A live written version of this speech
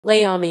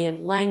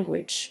Laomian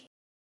language.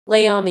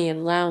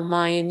 Laomian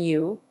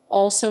Laomian,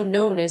 also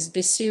known as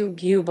Bisu,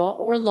 Guba,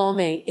 or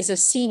Lawmeh, is a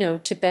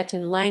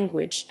Sino-Tibetan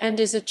language and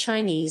is a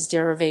Chinese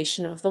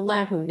derivation of the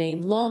Lahu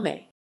name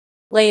Lawmeh.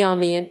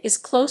 Laomian is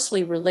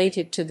closely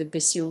related to the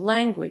Bisu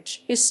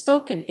language, is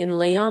spoken in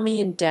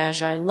Laomian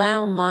Dazhai,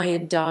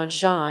 Laomian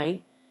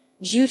Dazhai,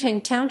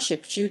 Zhutang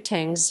Township,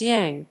 Zhutang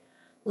Xiang,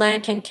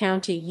 Lancang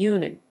County,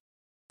 Yunnan.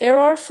 There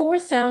are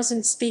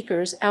 4,000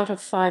 speakers out of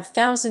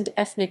 5,000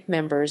 ethnic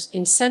members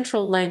in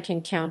central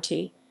Lancang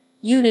County,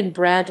 Yunnan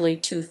Bradley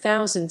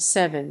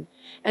 2007,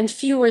 and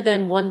fewer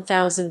than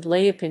 1,000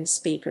 Laopin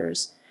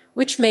speakers,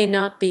 which may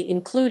not be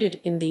included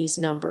in these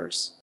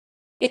numbers.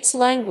 Its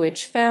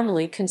language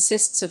family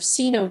consists of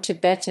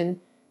Sino-Tibetan,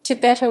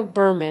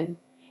 Tibeto-Burman,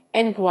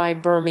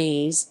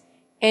 Ngwi-Burmese,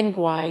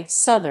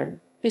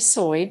 Ngwi-Southern,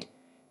 Bisoid,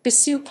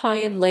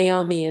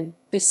 Bisu-Pyen-Laomian,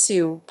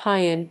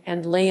 Bisu-Pyen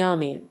and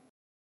Laomian.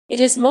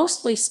 It is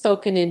mostly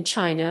spoken in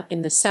China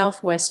in the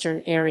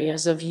southwestern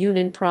areas of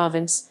Yunnan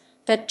Province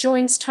that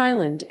joins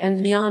Thailand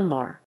and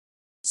Myanmar.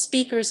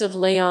 Speakers of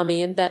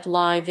Laomian that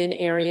live in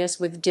areas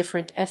with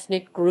different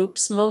ethnic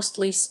groups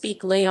mostly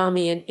speak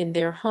Laomian in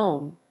their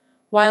home,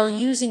 while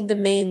using the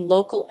main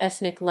local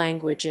ethnic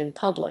language in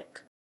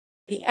public.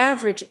 The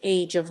average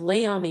age of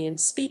Laomian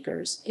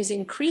speakers is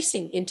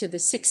increasing into the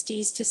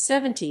 60s to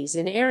 70s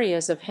in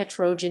areas of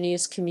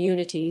heterogeneous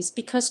communities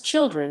because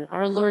children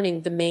are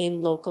learning the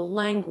main local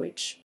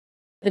language.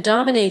 The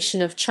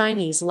domination of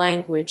Chinese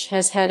language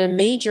has had a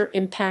major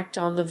impact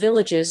on the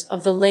villages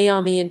of the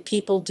Laomian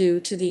people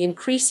due to the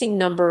increasing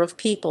number of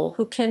people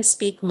who can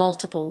speak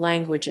multiple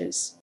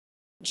languages.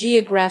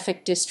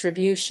 Geographic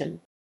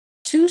distribution.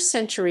 2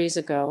 centuries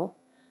ago,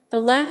 the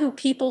Lahu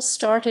people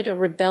started a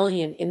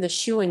rebellion in the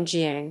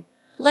Xuanjiang,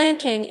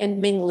 Lancang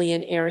and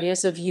Minglian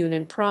areas of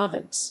Yunnan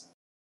Province.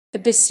 The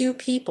Bisu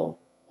people,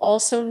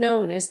 also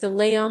known as the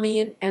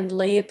Laomian and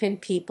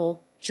Laopin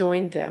people,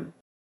 joined them.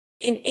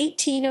 In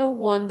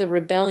 1801 the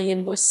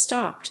rebellion was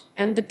stopped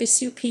and the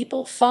Bisu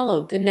people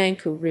followed the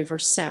Nangku River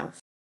south.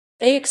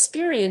 They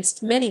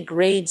experienced many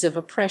grades of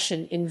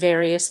oppression in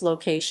various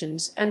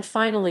locations and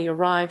finally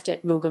arrived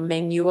at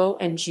Mugamengnuo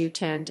and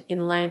Jutand in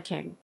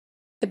Lancang.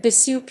 The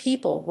Bisu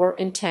people were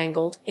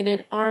entangled in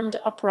an armed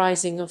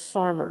uprising of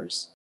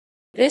farmers.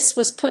 This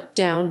was put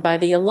down by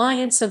the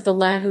alliance of the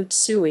Lahu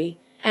Tsui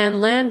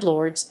and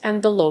landlords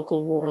and the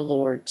local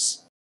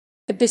warlords.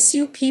 The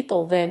Bisu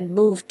people then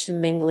moved to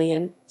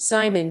Minglian,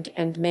 Ximand,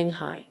 and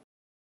Menghai.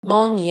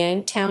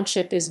 Mongyang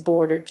Township is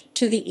bordered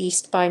to the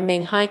east by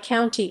Menghai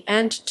County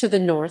and to the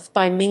north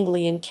by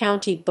Minglian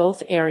County,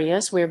 both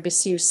areas where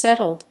Bisu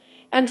settled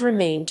and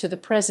remain to the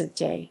present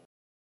day.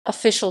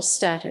 Official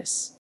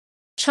status.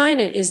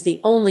 China is the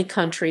only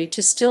country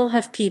to still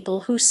have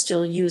people who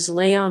still use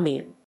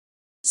Laomian.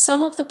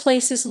 Some of the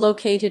places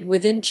located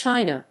within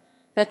China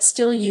that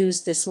still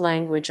use this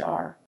language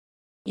are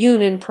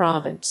Yunnan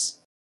Province,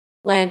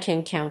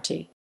 Lancang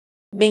County,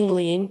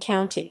 Minglian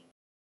County,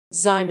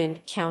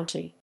 Ximand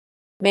County,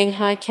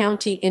 Menghai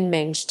County in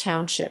Mengsh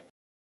Township.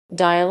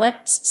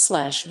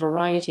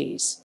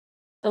 Dialects/varieties.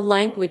 The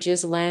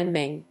languages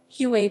Lanmeng,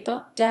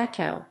 Hueba,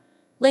 Dakao,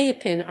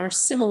 Laopin are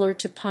similar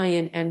to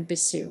Payan and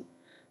Bisu,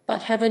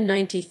 but have a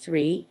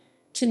 93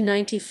 to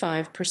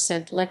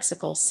 95%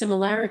 lexical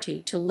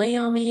similarity to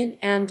Laomian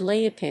and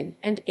Laopin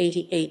and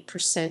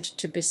 88%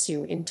 to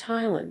Bisu in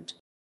Thailand.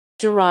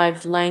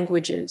 Derived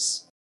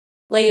languages.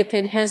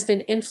 Laopin has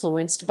been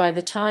influenced by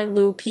the Thai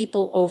Lu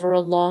people over a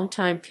long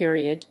time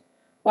period,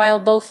 while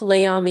both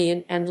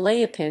Laomian and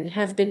Laopin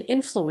have been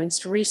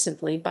influenced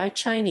recently by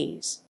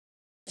Chinese.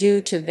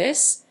 Due to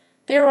this,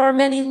 there are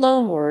many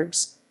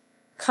loanwords,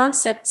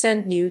 concepts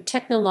and new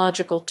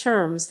technological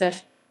terms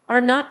that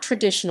are not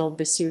traditional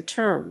Bisu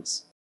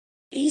terms.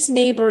 These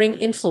neighboring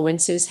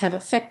influences have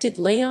affected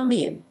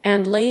Laomian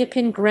and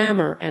Laopin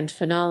grammar and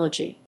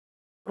phonology.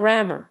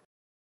 Grammar.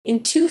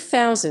 In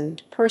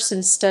 2000,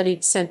 person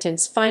studied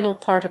sentence final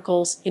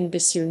particles in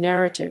Bisu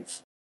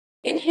narrative.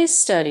 In his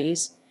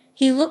studies,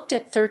 he looked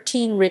at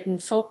 13 written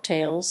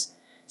folktales,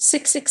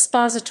 6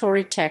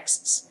 expository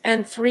texts,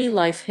 and 3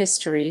 life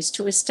histories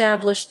to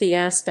establish the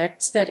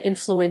aspects that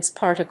influence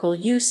particle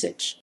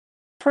usage.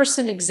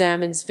 Person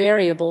examines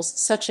variables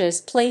such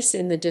as place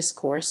in the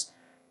discourse,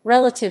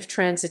 relative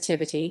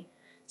transitivity,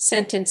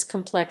 sentence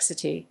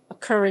complexity,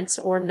 occurrence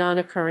or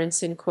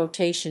non-occurrence in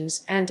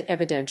quotations, and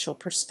evidential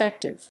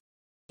perspective.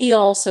 He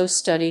also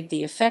studied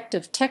the effect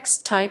of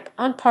text type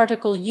on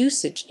particle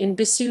usage in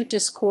Bisu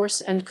discourse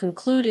and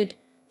concluded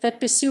that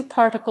Bisu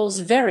particles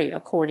vary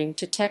according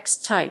to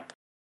text type.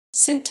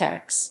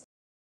 Syntax.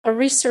 A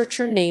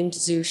researcher named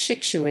Zhu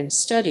Shixuan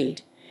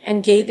studied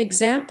and gave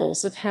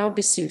examples of how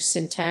Bisu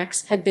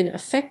syntax had been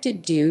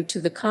affected due to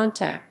the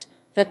contact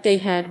that they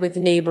had with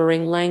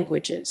neighboring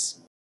languages.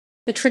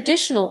 The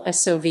traditional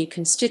SOV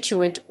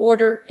constituent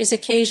order is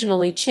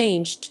occasionally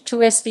changed to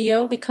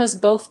SVO because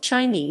both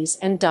Chinese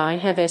and Dai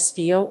have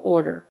SVO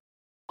order.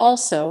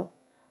 Also,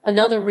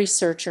 another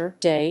researcher,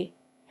 Day,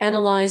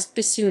 analyzed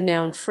Bisu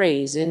noun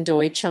phrase in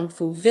Doi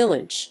Chumphu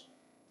village,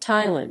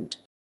 Thailand.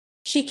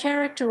 She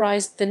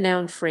characterized the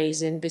noun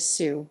phrase in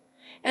Bisu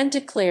and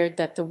declared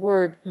that the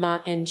word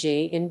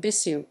ma-nj in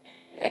Bisu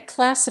a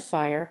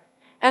classifier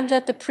and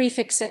that the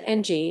prefix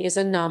nj is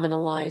a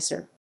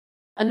nominalizer.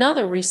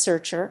 Another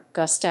researcher,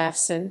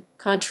 Gustafsson,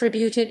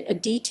 contributed a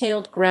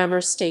detailed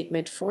grammar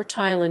statement for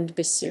Thailand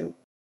Bisu.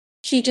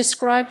 She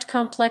described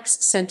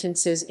complex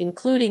sentences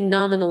including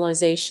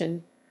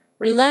nominalization,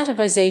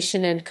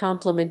 relativization, and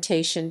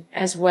complementation,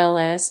 as well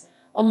as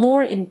a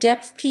more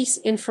in-depth piece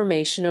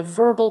information of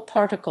verbal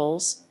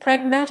particles,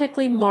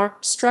 pragmatically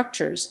marked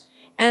structures,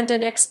 and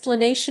an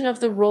explanation of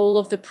the role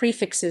of the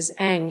prefixes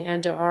ang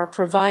and are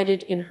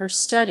provided in her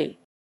study.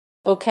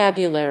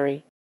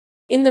 Vocabulary.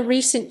 In the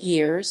recent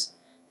years,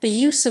 the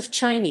use of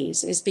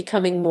Chinese is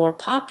becoming more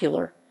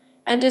popular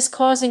and is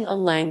causing a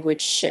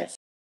language shift.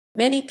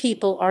 Many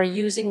people are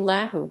using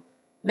Lahu,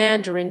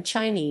 Mandarin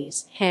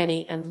Chinese,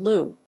 Hani, and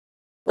Lu.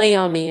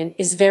 Laomian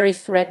is very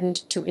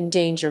threatened to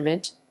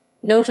endangerment,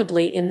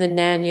 notably in the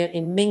Nanya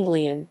in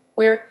Minglian,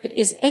 where it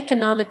is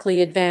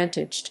economically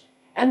advantaged,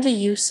 and the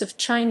use of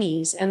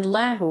Chinese and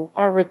Lahu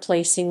are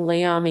replacing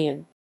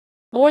Laomian.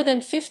 More than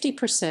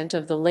 50%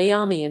 of the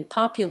Laomian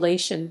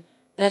population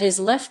that is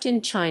left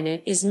in China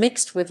is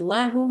mixed with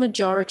Lahu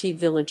majority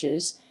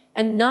villages,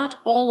 and not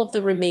all of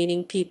the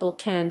remaining people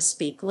can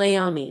speak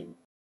Laomian.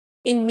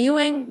 In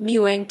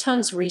Muang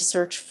Tun's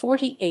research,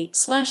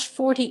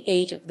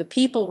 48/48 of the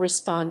people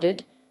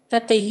responded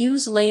that they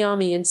use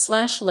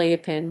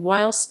Laomian/Laopin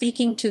while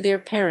speaking to their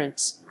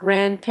parents,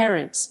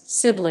 grandparents,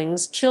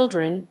 siblings,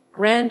 children,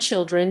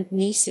 grandchildren,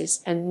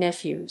 nieces, and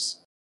nephews.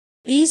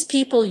 These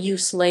people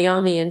use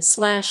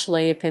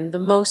Laomian/Laopin the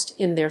most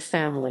in their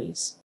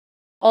families.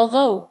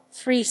 Although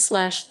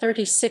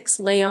 3/36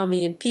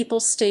 Laomian people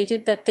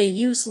stated that they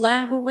use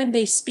Lahu when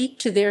they speak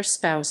to their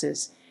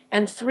spouses,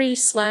 and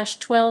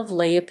 3/12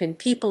 Laopin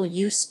people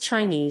use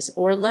Chinese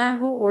or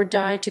Lahu or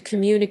Dai to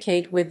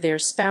communicate with their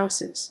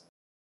spouses.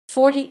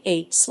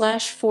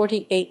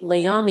 48/48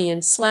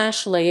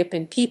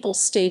 Laomian/Laopin people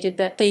stated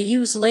that they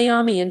use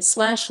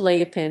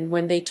Laomian/Laopin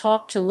when they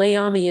talk to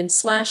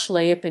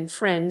Laomian/Laopin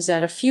friends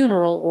at a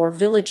funeral or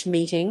village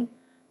meeting,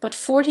 but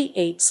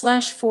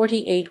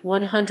 48/48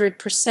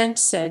 100%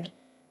 said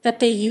that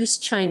they use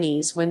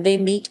Chinese when they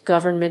meet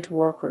government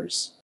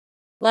workers.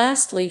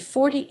 Lastly,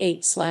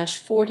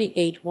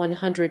 48/48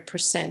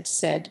 100%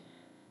 said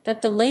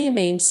that the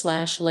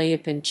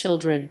Laomian/Laopin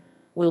children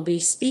will be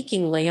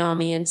speaking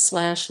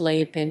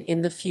Laomian/Laopin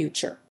in the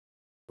future.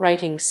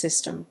 Writing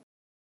system.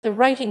 The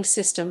writing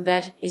system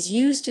that is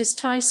used is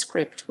Thai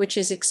script, which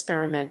is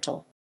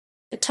experimental.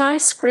 The Thai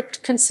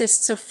script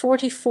consists of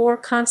 44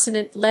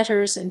 consonant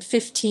letters and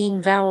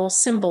 15 vowel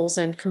symbols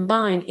and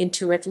combined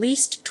into at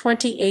least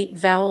 28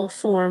 vowel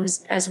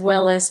forms as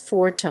well as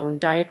 4-tone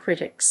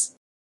diacritics.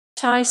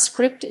 Thai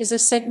script is a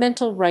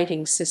segmental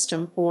writing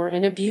system or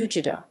an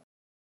abugida.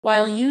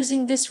 While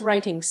using this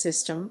writing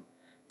system,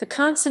 the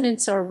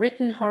consonants are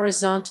written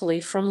horizontally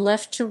from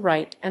left to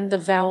right and the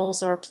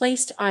vowels are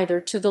placed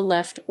either to the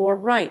left or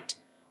right,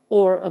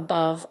 or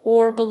above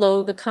or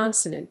below the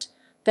consonant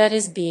that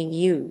is being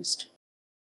used.